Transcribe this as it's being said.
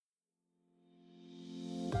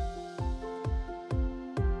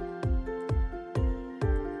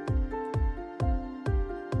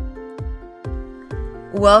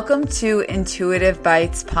Welcome to Intuitive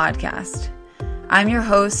Bites podcast. I'm your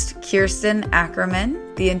host, Kirsten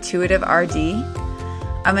Ackerman, the Intuitive RD.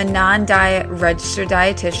 I'm a non-diet registered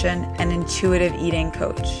dietitian and intuitive eating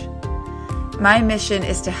coach. My mission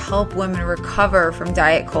is to help women recover from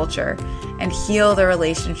diet culture and heal their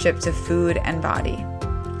relationship to food and body.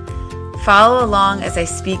 Follow along as I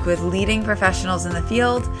speak with leading professionals in the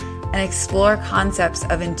field and explore concepts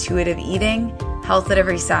of intuitive eating, health at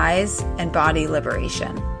every size, and body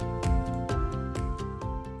liberation.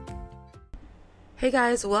 Hey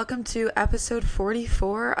guys, welcome to episode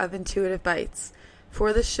 44 of Intuitive Bites.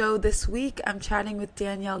 For the show this week, I'm chatting with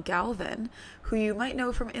Danielle Galvin, who you might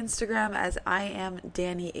know from Instagram as I am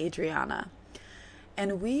Danny Adriana.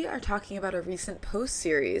 And we are talking about a recent post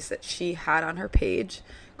series that she had on her page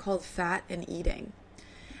called Fat and Eating.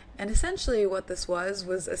 And essentially what this was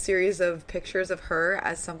a series of pictures of her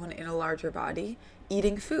as someone in a larger body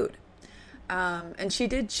eating food. And she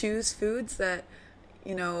did choose foods that,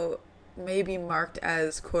 may be marked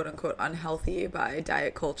as quote unquote unhealthy by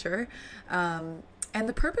diet culture. And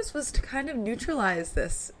the purpose was to kind of neutralize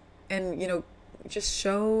this and, just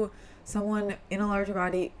show someone in a larger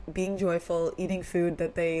body being joyful, eating food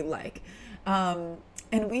that they like. And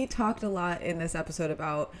we talked a lot in this episode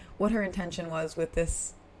about what her intention was with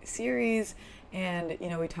this series, and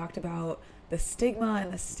we talked about the stigma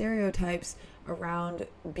and the stereotypes around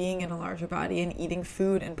being in a larger body and eating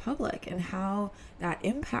food in public and how that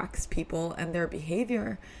impacts people and their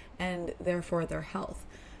behavior and therefore their health.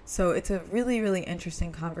 So it's a really, really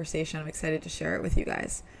interesting conversation. I'm excited to share it with you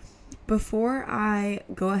guys. Before I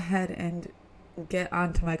go ahead and get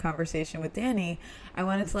onto my conversation with Danny, I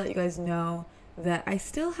wanted to let you guys know that I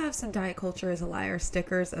still have some Diet Culture is a Liar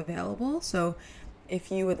stickers available. So if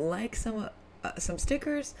you would like some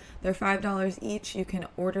stickers, they're $5 each. You can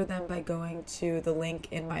order them by going to the link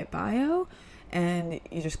in my bio, and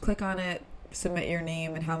you just click on it, submit your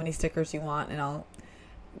name and how many stickers you want, and I'll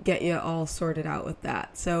get you all sorted out with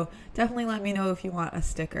that. So definitely let me know if you want a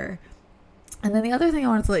sticker. And then the other thing I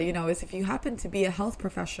wanted to let you know is if you happen to be a health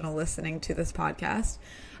professional listening to this podcast,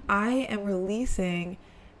 I am releasing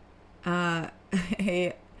a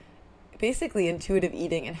basically intuitive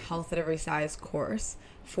eating and health at every size course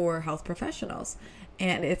for health professionals.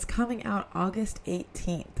 And it's coming out August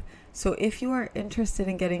 18th. So if you are interested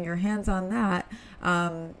in getting your hands on that,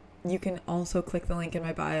 you can also click the link in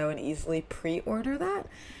my bio and easily pre-order that.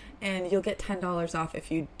 And you'll get $10 off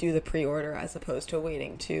if you do the pre-order as opposed to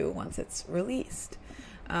waiting to once it's released.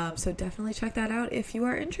 So definitely check that out if you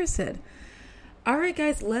are interested. All right,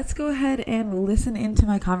 guys, let's go ahead and listen into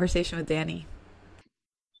my conversation with Danny.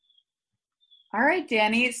 All right,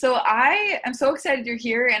 Danny. So I am so excited you're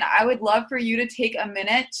here, and I would love for you to take a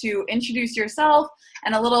minute to introduce yourself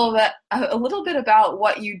and a little bit about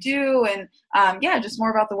what you do, and just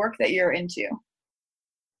more about the work that you're into.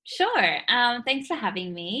 Sure. Thanks for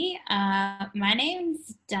having me. My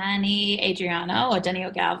name's Danny Adriana, or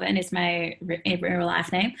Danielle Galvin is my real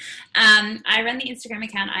life name. I run the Instagram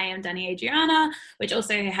account I am Danny Adriana, which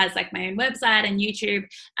also has like my own website and YouTube.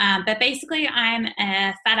 But basically I'm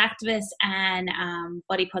a fat activist and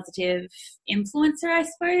body positive influencer, I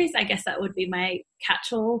suppose. I guess that would be my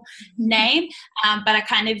catch-all name. But I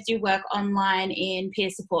kind of do work online in peer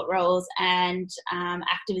support roles and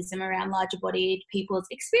activism around larger bodied people's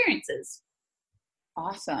experiences.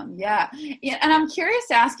 Awesome. Yeah. And I'm curious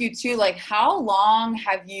to ask you too, like, how long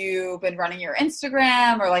have you been running your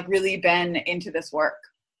Instagram or like really been into this work?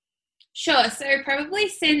 Sure. So probably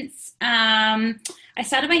since I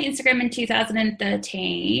started my Instagram in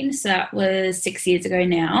 2013, so that was 6 years ago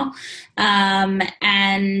now.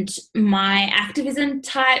 And my activism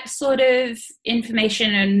type sort of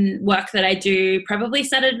information and work that I do probably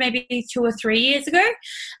started maybe 2 or 3 years ago.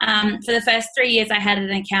 For the first 3 years I had an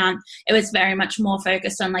account, it was very much more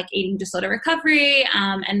focused on like eating disorder recovery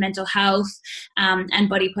and mental health and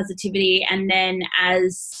body positivity. And then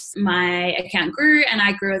as my account grew and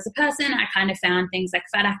I grew as a person, I kind of found things like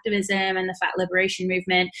fat activism and the fat liberation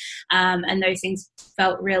movement, and those things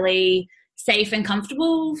felt really safe and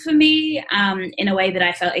comfortable for me in a way that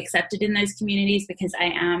I felt accepted in those communities because I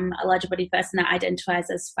am a larger body person that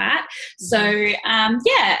identifies as fat. So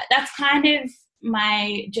that's kind of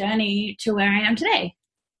my journey to where I am today.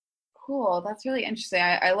 Cool. That's really interesting.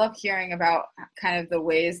 I love hearing about kind of the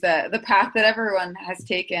ways that the path that everyone has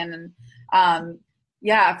taken. And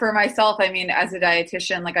for myself, I mean, as a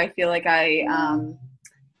dietitian, like I feel like I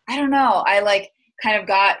don't know, I like kind of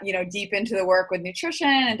got, deep into the work with nutrition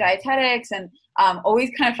and dietetics and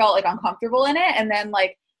always kind of felt like uncomfortable in it. And then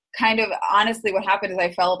like kind of honestly what happened is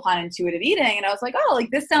I fell upon intuitive eating, and I was like, oh, like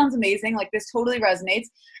this sounds amazing. Like this totally resonates.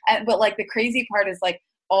 But like the crazy part is like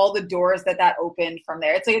all the doors that opened from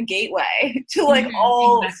there. It's like a gateway to like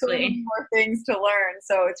so many more things to learn.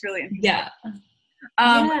 So it's really interesting. Yeah.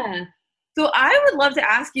 So I would love to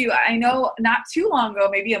ask you, I know not too long ago,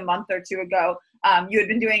 maybe a month or two ago, you've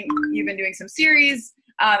been doing some series,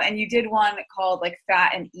 and you did one called like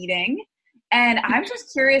Fat and Eating. And I'm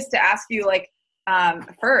just curious to ask you, like,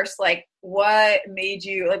 first, like what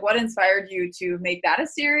inspired you to make that a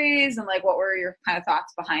series, and like what were your kind of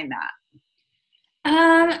thoughts behind that?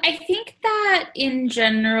 I think that in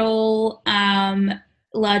general,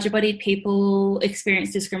 larger bodied people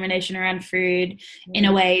experience discrimination around food in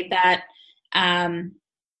a way that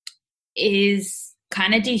is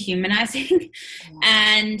kind of dehumanizing.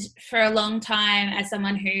 And for a long time, as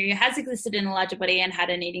someone who has existed in a larger body and had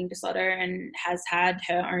an eating disorder and has had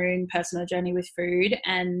her own personal journey with food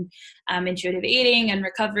and intuitive eating and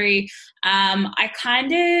recovery, I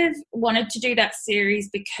kind of wanted to do that series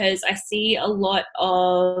because I see a lot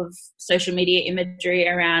of social media imagery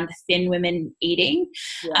around thin women eating.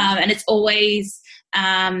 And it's always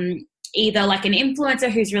either like an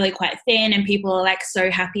influencer who's really quite thin and people are like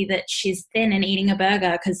so happy that she's thin and eating a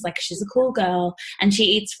burger because like she's a cool girl and she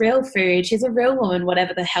eats real food, she's a real woman,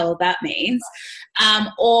 whatever the hell that means.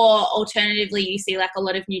 Or alternatively, you see like a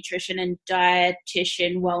lot of nutrition and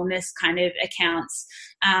dietitian wellness kind of accounts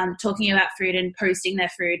talking about food and posting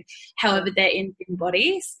their food however they're in thin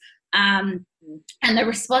bodies. And the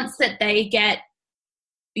response that they get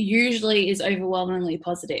usually is overwhelmingly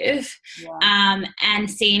positive, and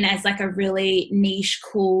seen as like a really niche,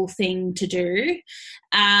 cool thing to do.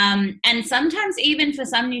 And sometimes even for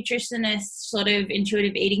some nutritionists, sort of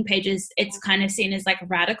intuitive eating pages, it's kind of seen as like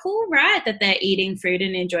radical, right? That they're eating food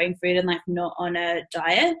and enjoying food and like not on a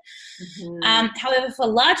diet. However, for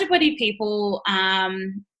larger body people,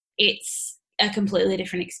 it's a completely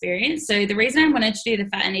different experience. So the reason I wanted to do the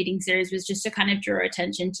Fat and Eating series was just to kind of draw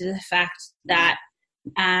attention to the fact that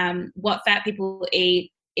what fat people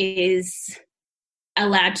eat is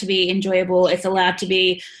allowed to be enjoyable. It's allowed to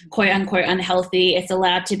be quote unquote unhealthy. It's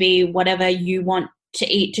allowed to be whatever you want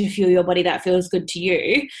to eat to fuel your body that feels good to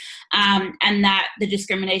you. And that the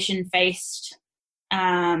discrimination faced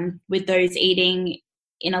with those eating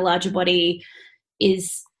in a larger body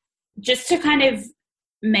is just to kind of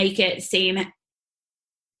make it seem,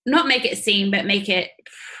 not make it seem, but make it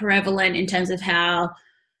prevalent in terms of how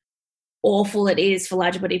awful it is for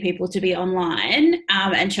larger body people to be online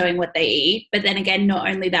and showing what they eat. But then again, not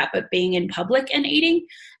only that, but being in public and eating.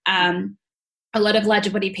 A lot of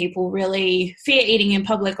larger body people really fear eating in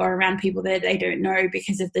public or around people that they don't know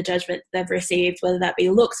because of the judgment they've received, whether that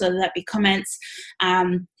be looks, whether that be comments,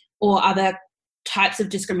 or other types of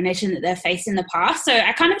discrimination that they've faced in the past. So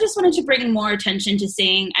I kind of just wanted to bring more attention to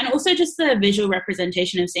seeing, and also just the visual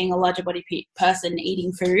representation of seeing a larger body person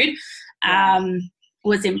eating food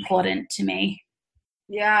was important to me.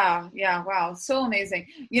 Yeah. Wow. So amazing.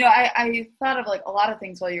 You know, I thought of like a lot of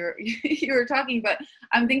things while you were talking, but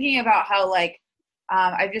I'm thinking about how like,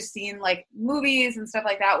 I've just seen like movies and stuff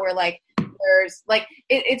like that where like there's like,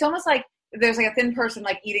 it's almost like there's like a thin person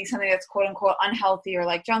like eating something that's quote unquote unhealthy or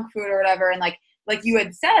like junk food or whatever. And like you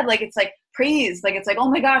had said, like, it's like praise, like, it's like, oh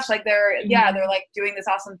my gosh, like they're like doing this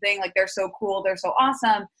awesome thing. Like they're so cool. They're so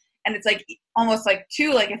awesome. And it's like almost like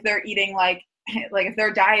too, like if they're eating like if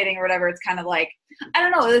they're dieting or whatever, it's kind of like, I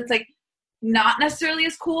don't know, it's like not necessarily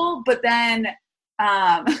as cool, but then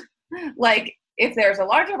like if there's a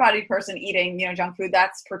larger bodied person eating, you know, junk food,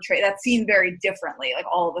 that's seen very differently, like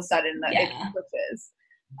all of a sudden that it switches.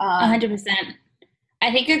 100%.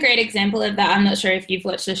 I think a great example of that, I'm not sure if you've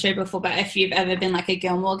watched the show before, but if you've ever been like a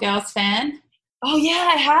Gilmore Girls fan. Oh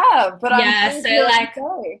yeah, I have. But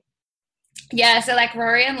so like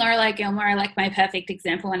Rory and Lorelai Gilmore are like my perfect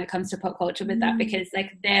example when it comes to pop culture with that, because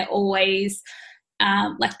like they're always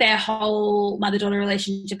like their whole mother-daughter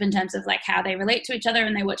relationship in terms of like how they relate to each other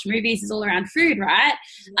and they watch movies is all around food, right?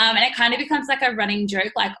 And it kind of becomes like a running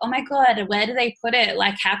joke, like, oh my God, where do they put it?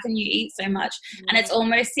 Like, how can you eat so much? And it's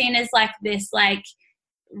almost seen as like this like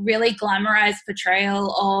really glamorized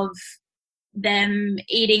portrayal of them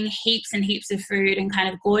eating heaps and heaps of food and kind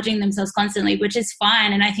of gorging themselves constantly, which is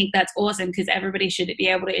fine. And I think that's awesome because everybody should be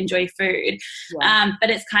able to enjoy food. But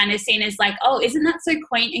it's kind of seen as like, oh, isn't that so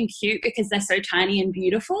quaint and cute because they're so tiny and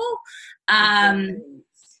beautiful? And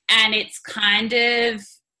it's kind of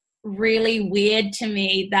really weird to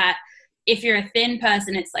me that if you're a thin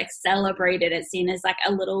person, it's like celebrated. It's seen as like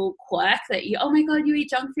a little quirk that you, oh my God, you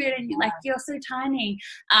eat junk food and you're like, you're so tiny.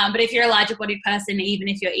 But if you're a larger bodied person, even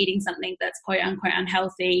if you're eating something that's quote unquote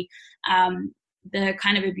unhealthy, the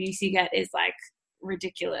kind of abuse you get is like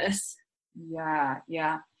ridiculous. Yeah.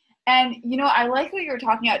 Yeah. And, I like what you were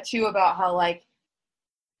talking about too, about how like,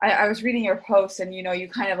 I was reading your post and, you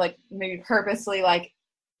kind of like maybe purposely like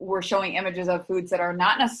were showing images of foods that are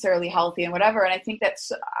not necessarily healthy and whatever. And I think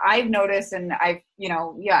that's, I've noticed, and I've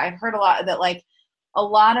heard a lot that like a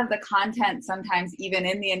lot of the content sometimes even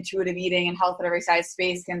in the intuitive eating and health at every size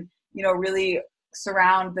space can, really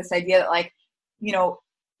surround this idea that like,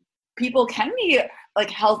 people can be like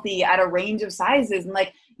healthy at a range of sizes, and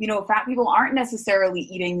like, fat people aren't necessarily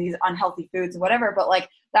eating these unhealthy foods and whatever, but like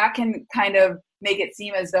that can kind of make it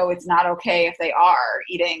seem as though it's not okay if they are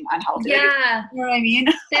eating unhealthy. Yeah. You know what I mean?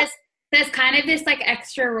 There's kind of this like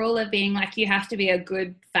extra rule of being like, you have to be a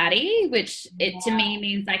good fatty, which it to me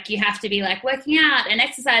means like you have to be like working out and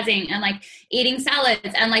exercising and like eating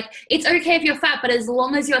salads, and like it's okay if you're fat, but as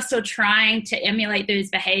long as you're still trying to emulate those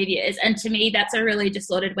behaviors. And to me, that's a really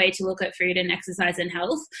distorted way to look at food and exercise and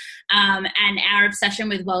health. And our obsession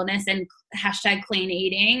with wellness and hashtag clean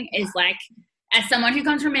eating is like, as someone who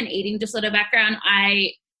comes from an eating disorder background,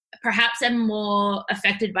 I perhaps am more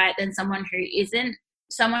affected by it than someone who isn't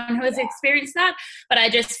someone who has experienced that. But I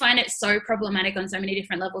just find it so problematic on so many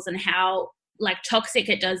different levels, and how like toxic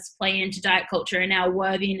it does play into diet culture and our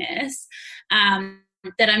worthiness,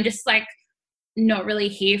 that I'm just like not really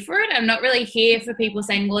here for it. I'm not really here for people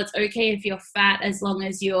saying, well, it's okay if you're fat as long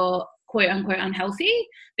as you're quote unquote unhealthy,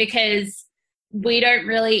 because we don't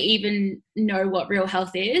really even know what real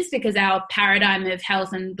health is, because our paradigm of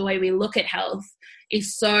health and the way we look at health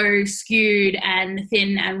is so skewed and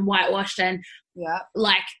thin and whitewashed and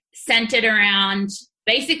like centered around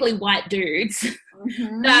basically white dudes,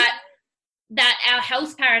 that our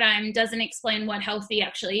health paradigm doesn't explain what healthy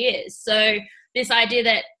actually is. So this idea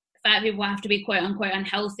that fat people have to be quote unquote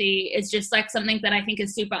unhealthy is just like something that I think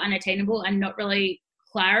is super unattainable and not really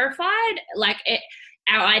clarified. Like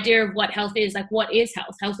our idea of what health is, like what is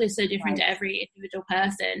health? Health is so different to every individual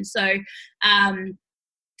person. So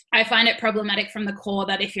I find it problematic from the core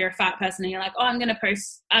that if you're a fat person and you're like, oh, I'm going to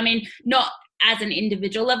post, I mean, not as an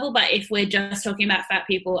individual level, but if we're just talking about fat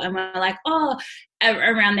people and we're like, oh,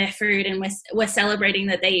 around their food, and we're celebrating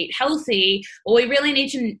that they eat healthy, well, we really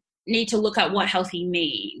need to look at what healthy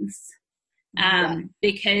means,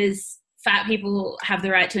 because fat people have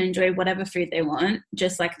the right to enjoy whatever food they want,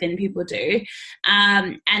 just like thin people do,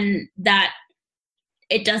 and that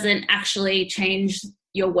it doesn't actually change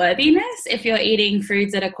your worthiness if you're eating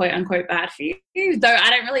foods that are quote unquote bad for you, though I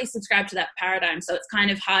don't really subscribe to that paradigm. So it's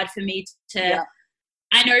kind of hard for me to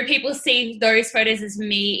I know people see those photos as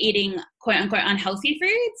me eating quote unquote unhealthy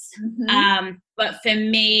foods, but for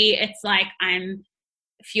me it's like I'm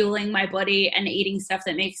fueling my body and eating stuff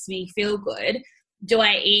that makes me feel good. Do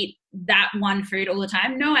I eat that one food all the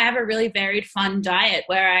time? No, I have a really varied, fun diet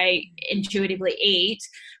where I intuitively eat,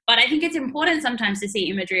 but I think it's important sometimes to see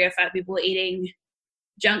imagery of fat people eating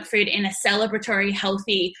junk food in a celebratory,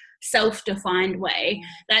 healthy, self-defined way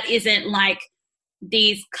that isn't like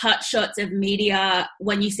these cut shots of media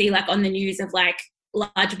when you see like on the news of like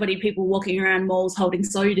large bodied people walking around malls holding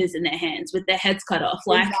sodas in their hands with their heads cut off.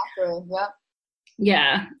 Like,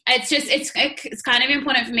 it's just it's kind of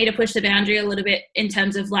important for me to push the boundary a little bit in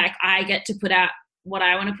terms of like I get to put out what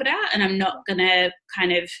I want to put out, and I'm not gonna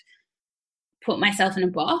kind of put myself in a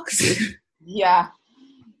box.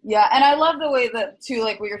 Yeah, and I love the way that too,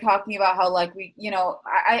 like what you're talking about, how like we,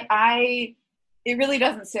 I it really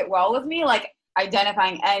doesn't sit well with me, like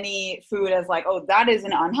identifying any food as like, oh, that is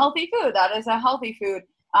an unhealthy food, that is a healthy food,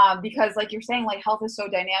 because like you're saying, like health is so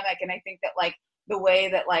dynamic, and I think that like the way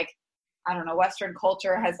that like, I don't know, Western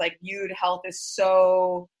culture has like viewed health is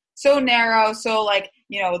so narrow, so like,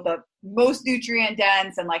 the most nutrient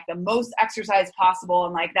dense and like the most exercise possible,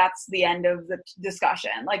 and like that's the end of the discussion,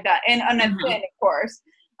 like that, and then of course.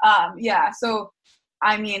 So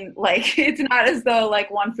I mean, like, it's not as though like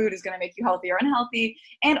one food is going to make you healthy or unhealthy.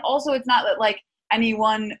 And also it's not that like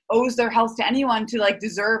anyone owes their health to anyone to like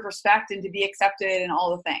deserve respect and to be accepted and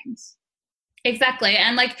all the things. Exactly.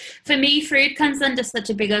 And like for me, food comes under such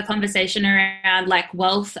a bigger conversation around like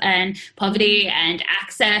wealth and poverty and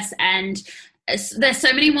access, and there's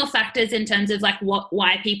so many more factors in terms of like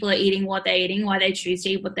why people are eating what they're eating, why they choose to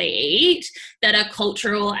eat what they eat, that are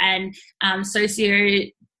cultural and socio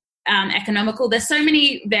economical. There's so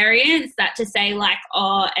many variants that to say like,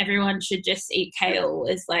 oh, everyone should just eat kale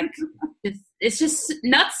is like it's just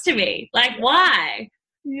nuts to me. Like, why?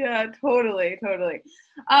 Yeah, totally.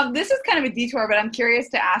 This is kind of a detour, but I'm curious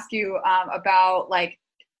to ask you about like,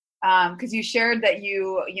 because you shared that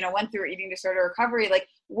you went through eating disorder recovery. Like,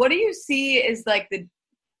 what do you see is like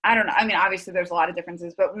I don't know. I mean, obviously there's a lot of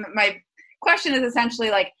differences, but my question is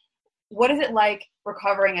essentially like, what is it like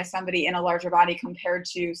recovering as somebody in a larger body compared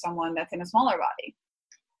to someone that's in a smaller body?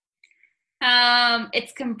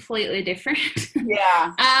 It's completely different.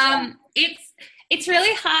 Yeah. It's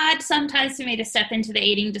really hard sometimes for me to step into the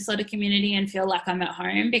eating disorder community and feel like I'm at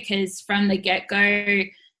home, because from the get-go,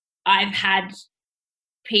 I've had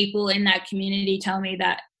people in that community tell me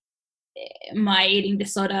that my eating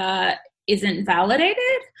disorder isn't validated.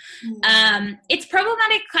 It's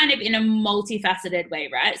problematic kind of in a multifaceted way,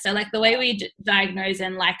 right? So like the way we diagnose,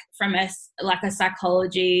 and like from a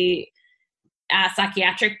psychology,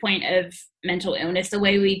 psychiatric point of mental illness, the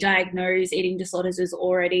way we diagnose eating disorders is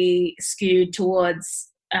already skewed towards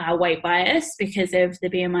weight bias because of the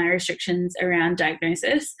BMI restrictions around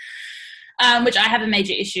diagnosis, which I have a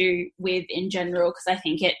major issue with in general, because I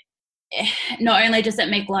think it not only does it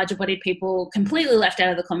make larger bodied people completely left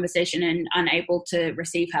out of the conversation and unable to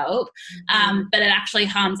receive help, but it actually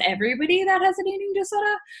harms everybody that has an eating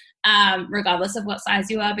disorder, regardless of what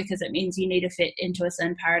size you are, because it means you need to fit into a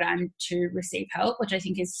certain paradigm to receive help, which I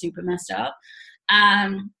think is super messed up.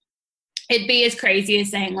 It'd be as crazy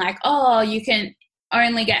as saying like, oh, you can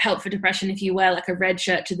only get help for depression if you wear like a red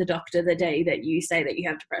shirt to the doctor the day that you say that you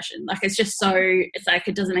have depression. Like, it's just so, it's like,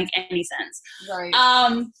 it doesn't make any sense.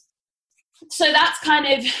 Right. So that's kind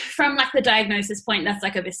of, from like the diagnosis point, that's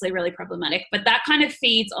like obviously really problematic, but that kind of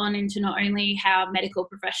feeds on into not only how medical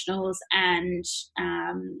professionals and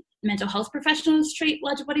mental health professionals treat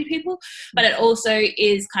larger bodied people, but it also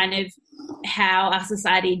is kind of how our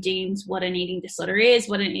society deems what an eating disorder is,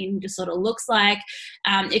 what an eating disorder looks like.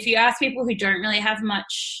 If you ask people who don't really have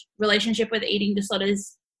much relationship with eating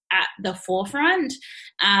disorders at the forefront,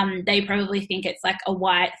 they probably think it's like a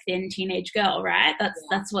white, thin teenage girl, right?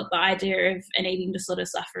 That's what the idea of an eating disorder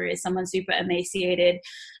sufferer is, someone super emaciated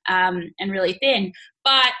and really thin.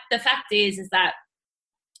 But the fact is that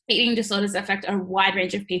eating disorders affect a wide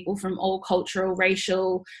range of people from all cultural,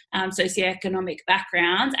 racial, socioeconomic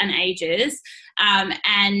backgrounds and ages.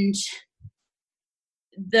 And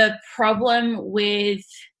the problem with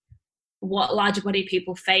what larger body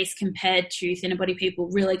people face compared to thinner body people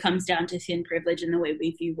really comes down to thin privilege and the way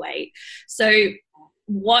we view weight. So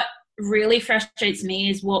what really frustrates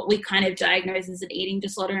me is what we kind of diagnose as an eating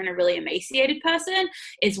disorder in a really emaciated person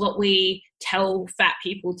is what we tell fat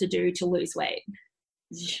people to do to lose weight.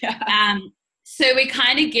 Yeah. So we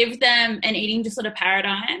kind of give them an eating disorder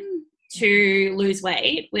paradigm to lose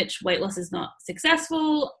weight, which weight loss is not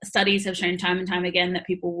successful. Studies have shown time and time again that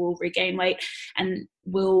people will regain weight and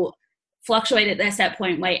will fluctuate at their set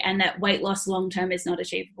point weight, and that weight loss long-term is not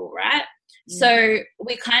achievable, right? Mm. So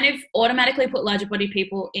we kind of automatically put larger body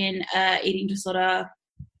people in eating disorder,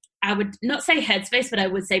 I would not say headspace, but I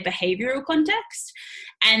would say behavioral context.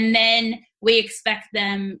 And then we expect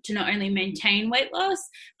them to not only maintain weight loss,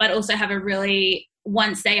 but also have a really,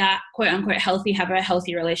 once they are quote unquote healthy, have a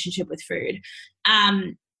healthy relationship with food.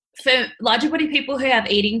 For larger body people who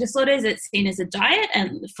have eating disorders, it's seen as a diet.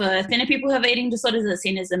 And for thinner people who have eating disorders, it's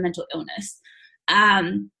seen as a mental illness.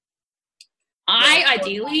 I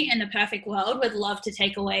ideally, in a perfect world, would love to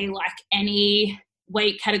take away like any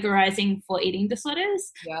weight categorizing for eating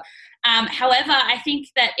disorders. Yeah. However, I think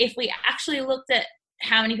that if we actually looked at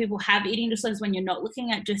how many people have eating disorders when you're not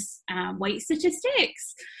looking at just weight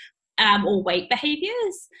statistics or weight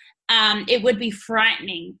behaviors, it would be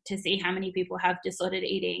frightening to see how many people have disordered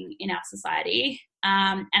eating in our society.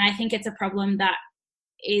 And I think it's a problem that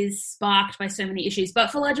is sparked by so many issues.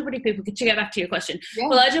 But for larger body people, to get back to your question, for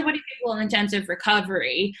larger body people in terms of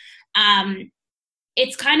recovery,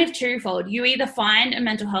 it's kind of twofold. You either find a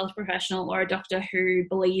mental health professional or a doctor who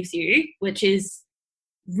believes you, which is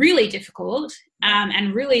really difficult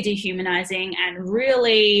and really dehumanizing and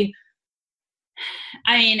really,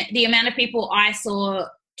 I mean, the amount of people I saw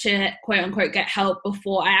to quote unquote get help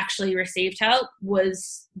before I actually received help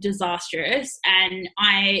was disastrous. And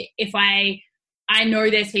I know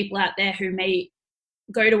there's people out there who may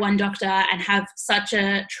go to one doctor and have such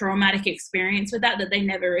a traumatic experience with that they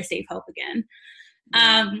never receive help again.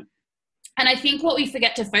 And I think what we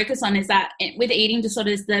forget to focus on is that with eating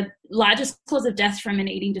disorders, the largest cause of death from an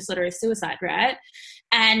eating disorder is suicide, right?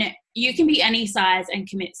 And you can be any size and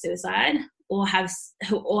commit suicide or have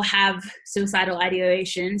suicidal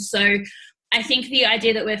ideation. So I think the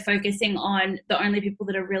idea that we're focusing on the only people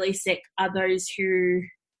that are really sick are those who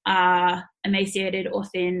are emaciated or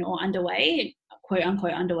thin or underweight, quote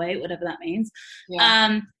unquote underweight, whatever that means.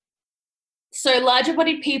 Yeah. So larger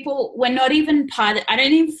bodied people, we're not even I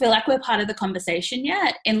don't even feel like we're part of the conversation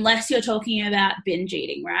yet, unless you're talking about binge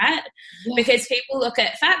eating, right? Yeah. Because people look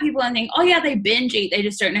at fat people and think, oh yeah, they binge eat. They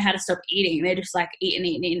just don't know how to stop eating. They just like eat and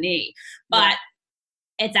eat and eat and eat. But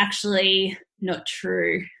it's actually not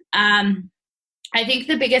true. I think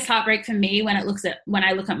the biggest heartbreak for me when I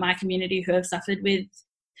look at my community who have suffered with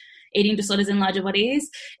eating disorders in larger bodies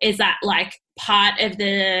is that like part of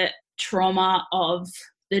the trauma of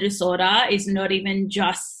the disorder is not even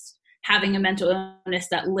just having a mental illness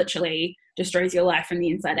that literally destroys your life from the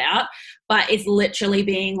inside out, but is literally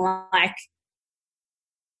being like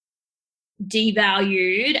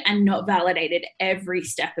devalued and not validated every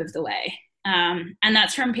step of the way. And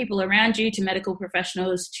that's from people around you to medical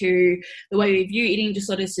professionals to the way we view eating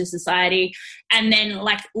disorders to society, and then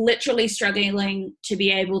like literally struggling to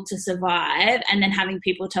be able to survive, and then having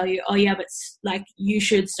people tell you, oh yeah, but like you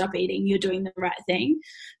should stop eating, you're doing the right thing.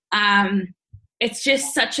 It's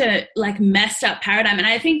just such a like messed up paradigm. And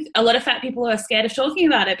I think a lot of fat people are scared of talking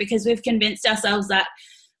about it because we've convinced ourselves that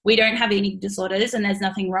we don't have eating disorders and there's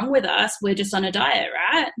nothing wrong with us. We're just on a diet,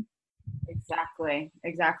 right?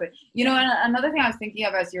 Exactly. You know, and another thing I was thinking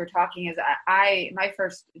of as you were talking is my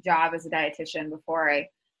first job as a dietitian before I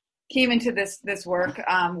came into this work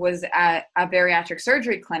was at a bariatric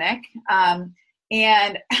surgery clinic.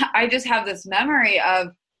 And I just have this memory of,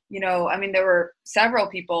 you know, I mean, there were several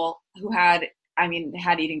people who had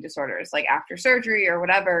eating disorders like after surgery or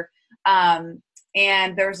whatever.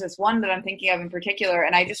 And there's this one that I'm thinking of in particular.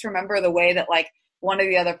 And I just remember the way that like one of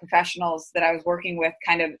the other professionals that I was working with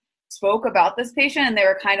kind of spoke about this patient, and they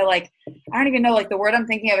were kind of like, I don't even know, like the word I'm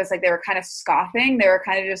thinking of is like, they were kind of scoffing. They were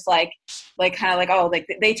kind of just like, oh, like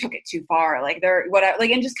they took it too far. Like they're whatever,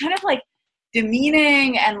 like, and just kind of like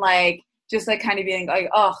demeaning and like, just like kind of being like,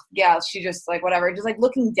 oh yeah, she just like, whatever, just like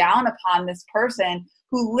looking down upon this person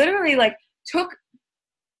who literally like took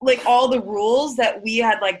like all the rules that we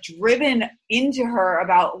had like driven into her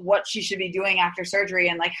about what she should be doing after surgery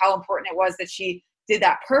and like how important it was that she did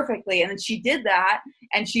that perfectly. And then she did that,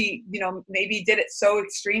 and she, you know, maybe did it so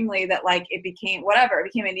extremely that like it became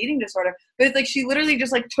an eating disorder. But it's like she literally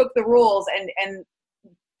just like took the rules and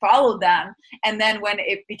followed them. And then when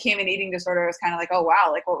it became an eating disorder, it was kind of like, oh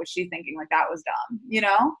wow, like what was she thinking? Like that was dumb, you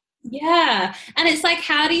know? Yeah. And it's like,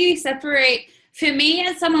 how do you separate? For me,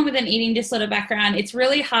 as someone with an eating disorder background, it's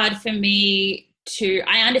really hard for me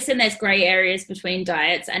I understand there's gray areas between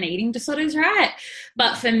diets and eating disorders, right?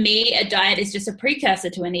 But for me, a diet is just a precursor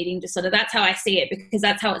to an eating disorder. That's how I see it, because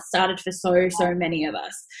that's how it started for so many of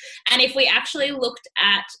us. And if we actually looked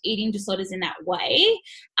at eating disorders in that way,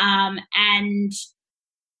 and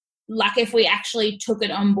like if we actually took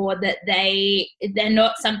it on board that they're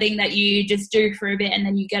not something that you just do for a bit and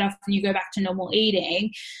then you get off and you go back to normal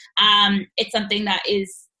eating, it's something that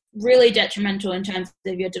is really detrimental in terms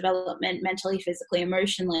of your development mentally, physically,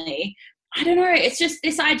 emotionally. I don't know. It's just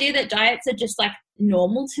this idea that diets are just like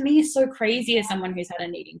normal to me is so crazy as someone who's had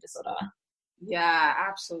an eating disorder. Yeah,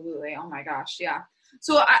 absolutely. Oh my gosh. Yeah.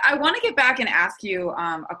 So I want to get back and ask you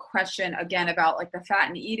a question again about like the Fat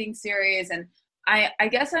and Eating series. And I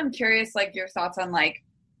guess I'm curious, like your thoughts on like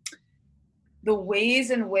the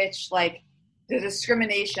ways in which like the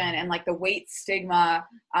discrimination and like the weight stigma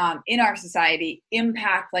in our society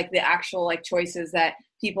impact like the actual like choices that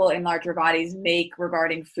people in larger bodies make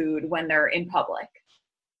regarding food when they're in public.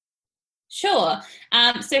 Sure.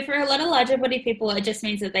 So for a lot of larger body people, it just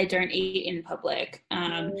means that they don't eat in public.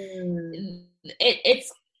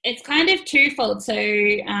 It's kind of twofold. So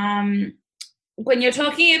when you're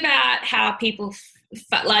talking about how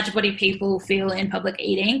larger body people feel in public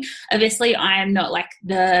eating, obviously I am not like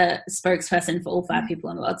the spokesperson for all fat people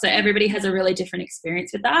in the world. So everybody has a really different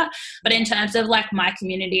experience with that. But in terms of like my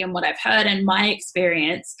community and what I've heard and my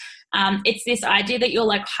experience, it's this idea that you're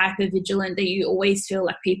like hyper vigilant, that you always feel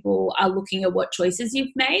like people are looking at what choices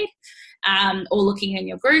you've made, or looking in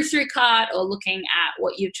your grocery cart, or looking at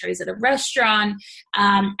what you've chose at a restaurant.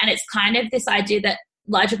 And it's kind of this idea that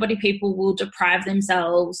larger body people will deprive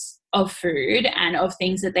themselves of food and of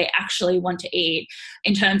things that they actually want to eat,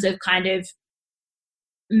 in terms of kind of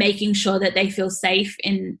making sure that they feel safe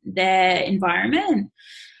in their environment.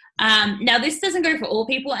 Now, this doesn't go for all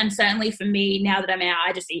people, and certainly for me, now that I'm out,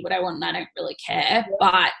 I just eat what I want and I don't really care.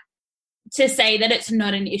 But to say that it's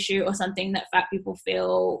not an issue or something that fat people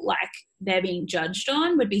feel like they're being judged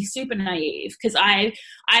on would be super naive, because I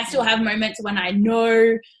still have moments when I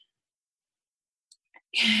know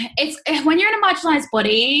it's when you're in a marginalized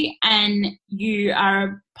body and you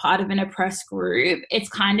are part of an oppressed group, it's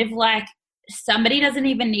kind of like somebody doesn't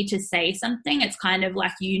even need to say something. It's kind of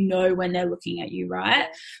like, you know, when they're looking at you, right?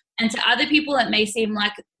 And to other people, it may seem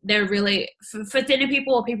like they're really, for thinner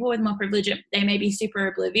people or people with more privilege, they may be super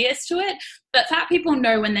oblivious to it. But fat people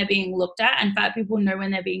know when they're being looked at, and fat people know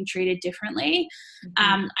when they're being treated differently.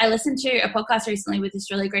 Mm-hmm. I listened to a podcast recently with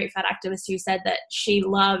this really great fat activist who said that she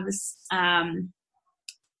loves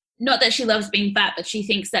not that she loves being fat, but she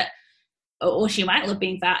thinks that, or she might love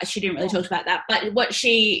being fat. She didn't really talk about that. But what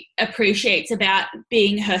she appreciates about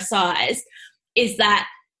being her size is that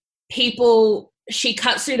she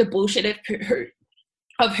cuts through the bullshit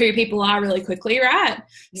of who people are really quickly, right?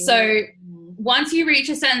 Mm-hmm. So once you reach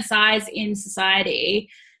a certain size in society,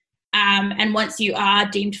 and once you are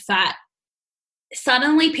deemed fat,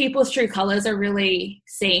 suddenly people's true colors are really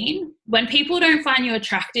seen. When people don't find you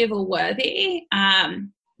attractive or worthy,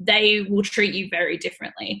 they will treat you very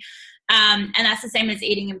differently. And that's the same as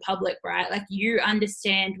eating in public, right? Like, you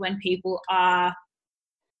understand when people are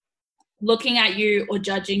looking at you or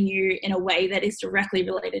judging you in a way that is directly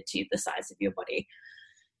related to the size of your body.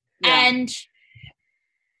 Yeah. And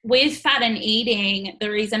with fat and eating,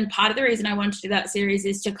 part of the reason I wanted to do that series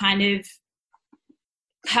is to kind of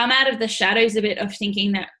come out of the shadows a bit of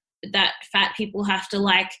thinking that fat people have to,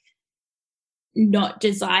 like, not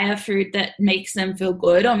desire food that makes them feel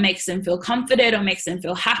good or makes them feel comforted or makes them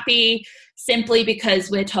feel happy, simply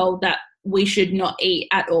because we're told that we should not eat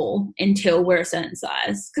at all until we're a certain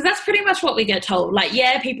size. Because that's pretty much what we get told. Like,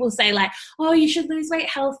 yeah, people say, like, oh, you should lose weight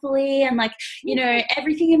healthily and, like, you know,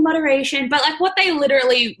 everything in moderation. But, like, what they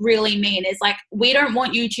literally really mean is, like, we don't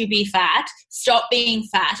want you to be fat. Stop being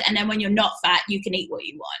fat. And then when you're not fat, you can eat what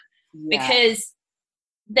you want. Yeah. Because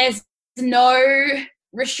there's no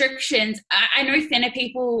restrictions. I know thinner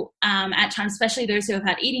people at times, especially those who have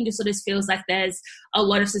had eating disorders, feels like there's a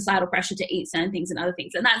lot of societal pressure to eat certain things and other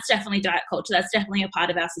things, and that's definitely diet culture. That's definitely a part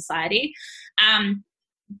of our society,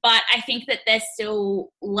 but I think that there's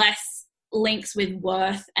still less links with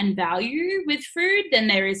worth and value with food than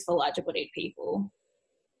there is for larger bodied people,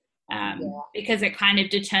 because it kind of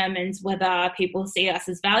determines whether people see us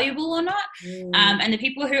as valuable or not. And the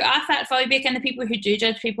people who are fat phobic and the people who do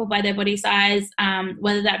judge people by their body size,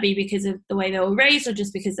 whether that be because of the way they were raised or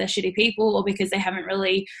just because they're shitty people or because they haven't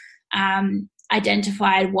really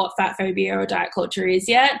identified what fat phobia or diet culture is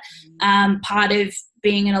yet. Part of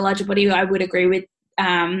being in a larger body, I would agree with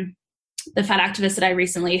the fat activist that I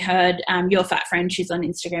recently heard, your fat friend, she's on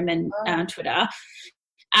Instagram and Twitter,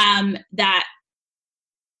 that,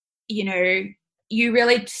 you know, you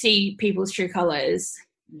really see people's true colors,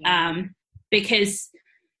 because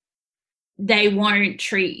they won't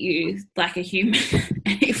treat you like a human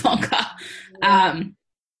any longer.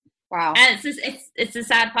 Wow. And it's the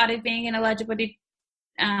sad part of being in a larger body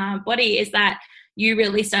is that you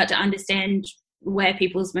really start to understand where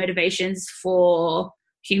people's motivations for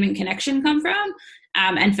human connection come from.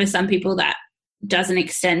 And for some people that doesn't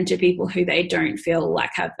extend to people who they don't feel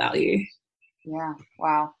like have value. Yeah.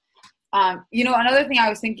 Wow. You know, another thing I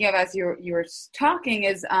was thinking of as you were talking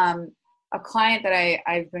is a client that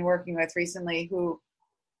I've been working with recently who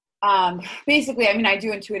basically, I mean, I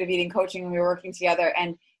do intuitive eating coaching and we were working together,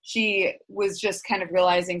 and she was just kind of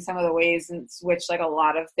realizing some of the ways in which, like, a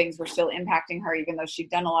lot of things were still impacting her, even though she'd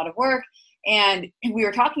done a lot of work. And we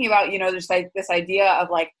were talking about, you know, just like this idea of,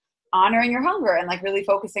 like, honoring your hunger and, like, really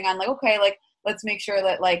focusing on, like, okay, like, let's make sure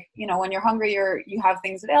that, like, you know, when you're hungry, you have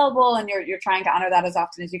things available and you're trying to honor that as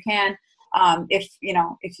often as you can. If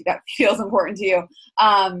that feels important to you.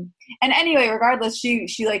 And anyway, regardless,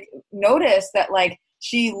 she like noticed that, like,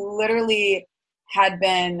 she literally had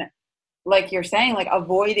been, like you're saying, like,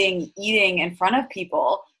 avoiding eating in front of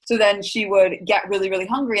people. So then she would get really, really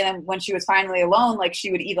hungry. And then when she was finally alone, like,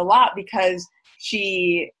 she would eat a lot because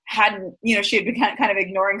she hadn't, you know, she had been kind of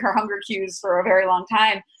ignoring her hunger cues for a very long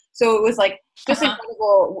time. So it was, like, just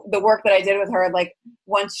incredible, the work that I did with her. Like,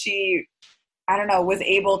 once she, I don't know, was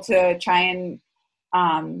able to try and,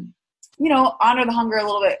 you know, honor the hunger a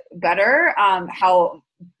little bit better, how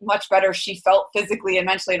much better she felt physically and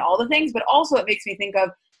mentally and all the things. But also it makes me think of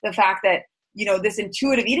the fact that, you know, this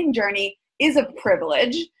intuitive eating journey is a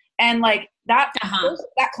privilege. And, like, that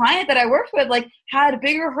client that I worked with, like, had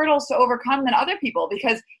bigger hurdles to overcome than other people,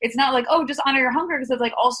 because it's not like, oh, just honor your hunger. Because it's,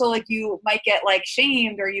 like, also, like, you might get, like,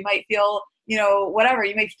 shamed, or you might feel, you know, whatever,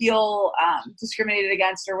 you may feel discriminated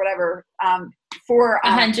against or whatever, for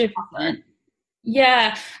 100%.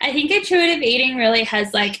 Yeah, I think intuitive eating really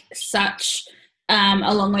has, like, such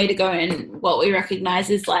a long way to go, and what we recognize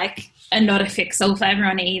is, like, not a fix-all for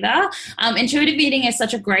everyone either. Intuitive eating is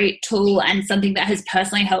such a great tool and something that has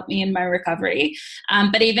personally helped me in my recovery.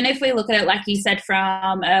 But even if we look at it, like you said,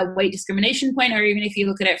 from a weight discrimination point, or even if you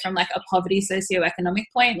look at it from, like, a poverty socioeconomic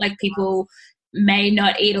point, like, people may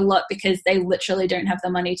not eat a lot because they literally don't have the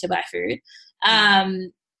money to buy food.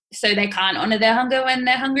 So they can't honor their hunger when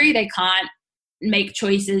they're hungry. They can't make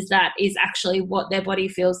choices that is actually what their body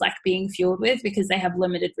feels like being fueled with, because they have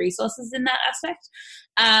limited resources in that aspect.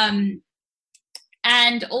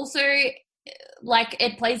 And also, like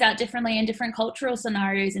it plays out differently in different cultural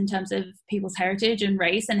scenarios in terms of people's heritage and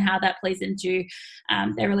race, and how that plays into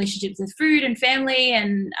their relationships with food and family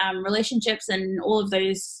and relationships and all of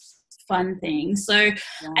those fun things. So yeah.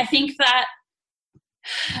 I think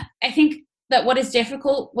that what is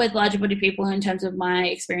difficult with larger body people in terms of my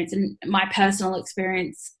experience and my personal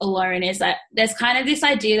experience alone is that there's kind of this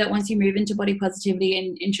idea that once you move into body positivity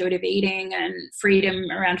and intuitive eating and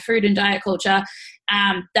freedom around food and diet culture,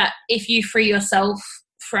 that if you free yourself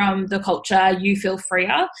from the culture, you feel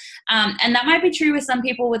freer. And that might be true with some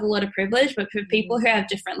people with a lot of privilege, but for people who have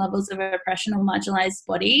different levels of oppression or marginalized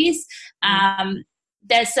bodies,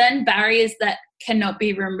 there's certain barriers that cannot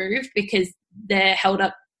be removed because they're held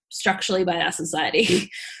up structurally by our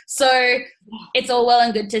society. So it's all well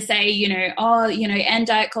and good to say, end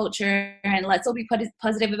diet culture and let's all be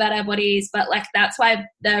positive about our bodies. But like, that's why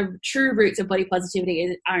the true roots of body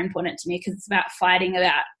positivity are important to me, because it's about fighting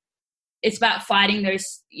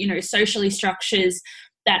those, socially structures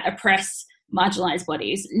that oppress marginalized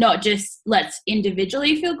bodies, not just let's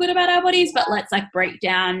individually feel good about our bodies, but let's like break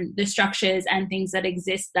down the structures and things that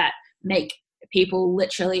exist that make people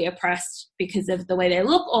literally oppressed because of the way they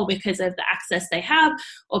look, or because of the access they have,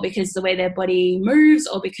 or because the way their body moves,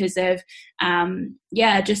 or because of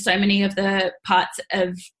just so many of the parts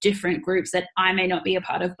of different groups that I may not be a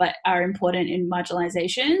part of but are important in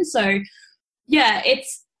marginalization. So yeah,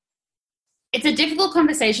 it's a difficult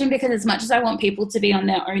conversation, because as much as I want people to be on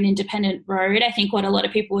their own independent road, I think what a lot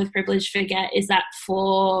of people with privilege forget is that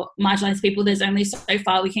for marginalized people, there's only so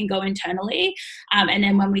far we can go internally. And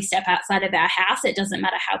then when we step outside of our house, it doesn't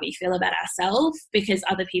matter how we feel about ourselves, because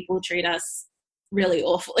other people treat us really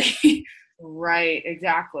awfully. Right,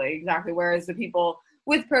 exactly. Whereas the people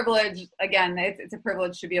with privilege, again, it's a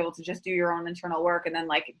privilege to be able to just do your own internal work and then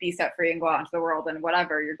like be set free and go out into the world and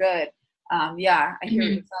whatever, you're good. I hear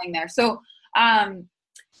what you're saying there. So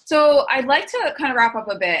I'd like to kind of wrap up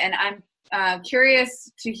a bit, and I'm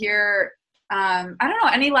curious to hear, I don't know,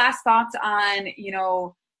 any last thoughts on,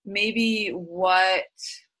 maybe what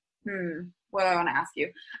do I want to ask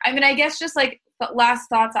you? I mean, I guess just like last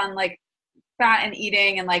thoughts on like fat and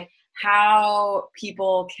eating, and like how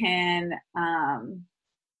people can, how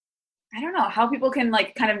people can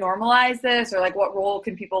like kind of normalize this, or like what role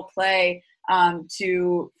can people play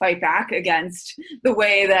to fight back against the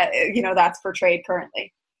way that, that's portrayed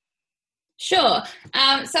currently? Sure.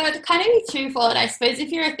 So it kind of be twofold. I suppose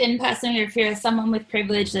if you're a thin person, or if you're someone with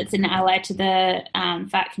privilege that's an ally to the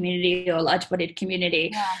fat community or large-bodied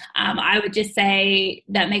community, I would just say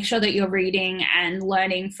that make sure that you're reading and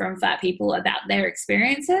learning from fat people about their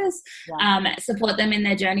experiences, support them in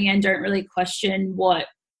their journey, and don't really question what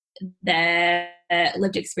their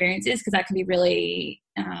lived experience is, because that can be really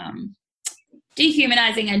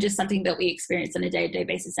dehumanizing and just something that we experience on a day-to-day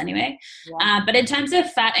basis anyway. But in terms of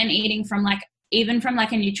fat and eating from like a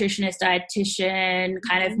nutritionist, dietitian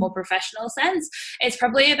kind of more professional sense, it's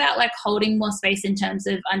probably about like holding more space in terms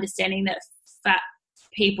of understanding that fat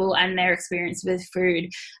people and their experience with food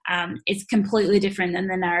is completely different than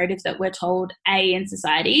the narrative that we're told in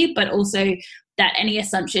society, but also that any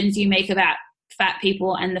assumptions you make about fat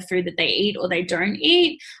people and the food that they eat or they don't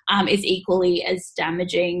eat is equally as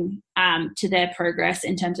damaging to their progress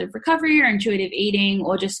in terms of recovery or intuitive eating,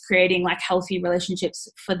 or just creating like healthy relationships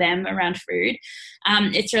for them around food.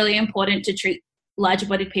 It's really important to treat larger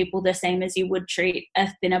bodied people the same as you would treat a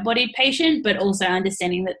thinner bodied patient, but also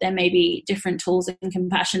understanding that there may be different tools and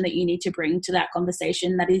compassion that you need to bring to that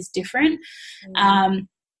conversation that is different.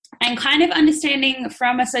 And kind of understanding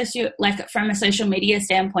from a social media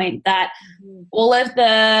standpoint that all of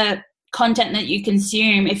the content that you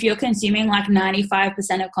consume, if you're consuming like 95%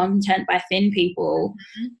 of content by thin people,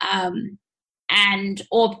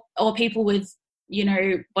 or people with,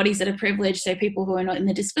 bodies that are privileged, so people who are not in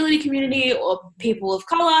the disability community or people of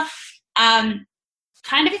color,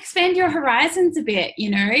 kind of expand your horizons a bit.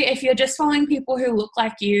 If you're just following people who look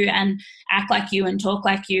like you and act like you and talk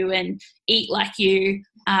like you and eat like you,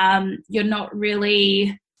 you're not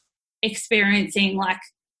really experiencing like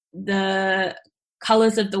the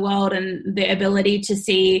colors of the world and the ability to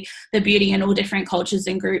see the beauty in all different cultures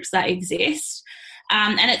and groups that exist.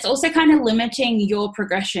 And it's also kind of limiting your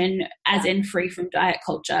progression as in free from diet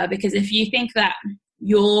culture, because if you think that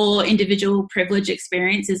your individual privilege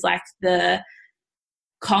experience is like the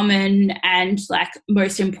common and like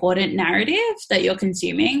most important narrative that you're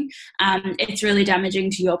consuming, it's really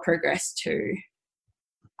damaging to your progress too.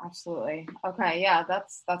 Absolutely. Okay. Yeah,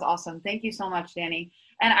 that's awesome. Thank you so much, Dani.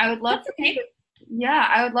 And I would love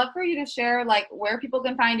I would love for you to share like where people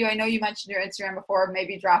can find you. I know you mentioned your Instagram before,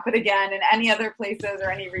 maybe drop it again, and any other places or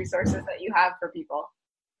any resources that you have for people.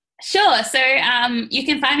 Sure. So you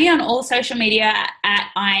can find me on all social media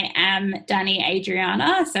at I am Dani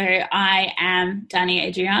Adriana. So I am Dani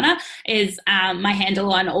Adriana is my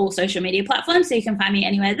handle on all social media platforms. So you can find me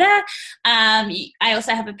anywhere there. I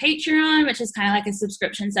also have a Patreon, which is kind of like a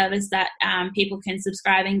subscription service that people can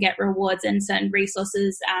subscribe and get rewards and certain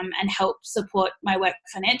resources and help support my work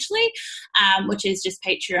financially, which is just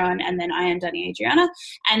Patreon. And then I am Dani Adriana.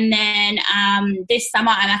 And then this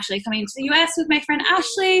summer, I'm actually coming to the US with my friend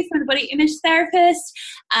Ashley from the Body Image Therapist,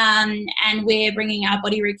 and we're bringing our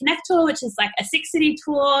Body Reconnect tour, which is like a 6-city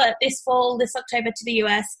tour this October to the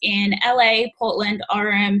US in LA, Portland,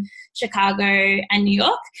 Orem, Chicago, and New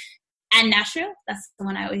York. And Nashville. That's the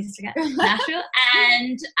one I always forget. Nashville.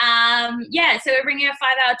 And so we're bringing a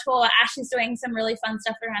 5-hour tour. Ashley's doing some really fun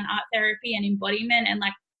stuff around art therapy and embodiment and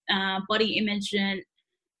like body image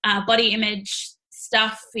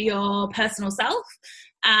stuff for your personal self.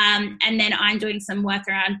 And then I'm doing some work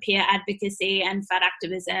around peer advocacy and fat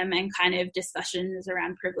activism and kind of discussions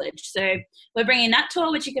around privilege. So we're bringing that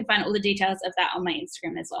tour, which you can find all the details of that on my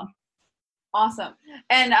Instagram as well. Awesome.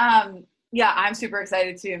 And I'm super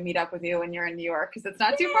excited to meet up with you when you're in New York because it's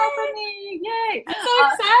not too far from me. Yay. I'm so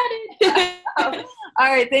excited. All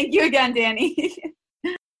right. Thank you again, Dani.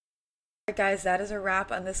 All right, guys, that is a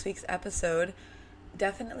wrap on this week's episode.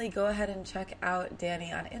 Definitely go ahead and check out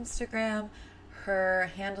Dani on Instagram. Her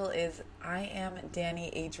handle is I am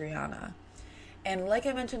Dani Adriana. And like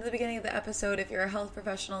I mentioned at the beginning of the episode, if you're a health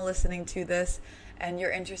professional listening to this and you're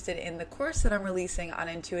interested in the course that I'm releasing on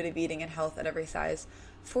intuitive eating and health at every size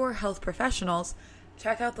for health professionals,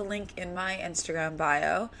 check out the link in my Instagram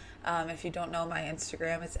bio. If you don't know my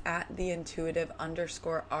Instagram, it's at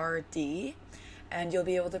 @theintuitive_RD. And you'll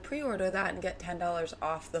be able to pre-order that and get $10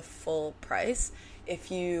 off the full price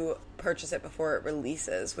if you purchase it before it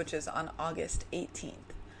releases, which is on August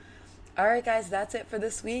 18th. All right, guys, that's it for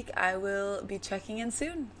this week. I will be checking in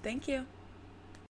soon. Thank you.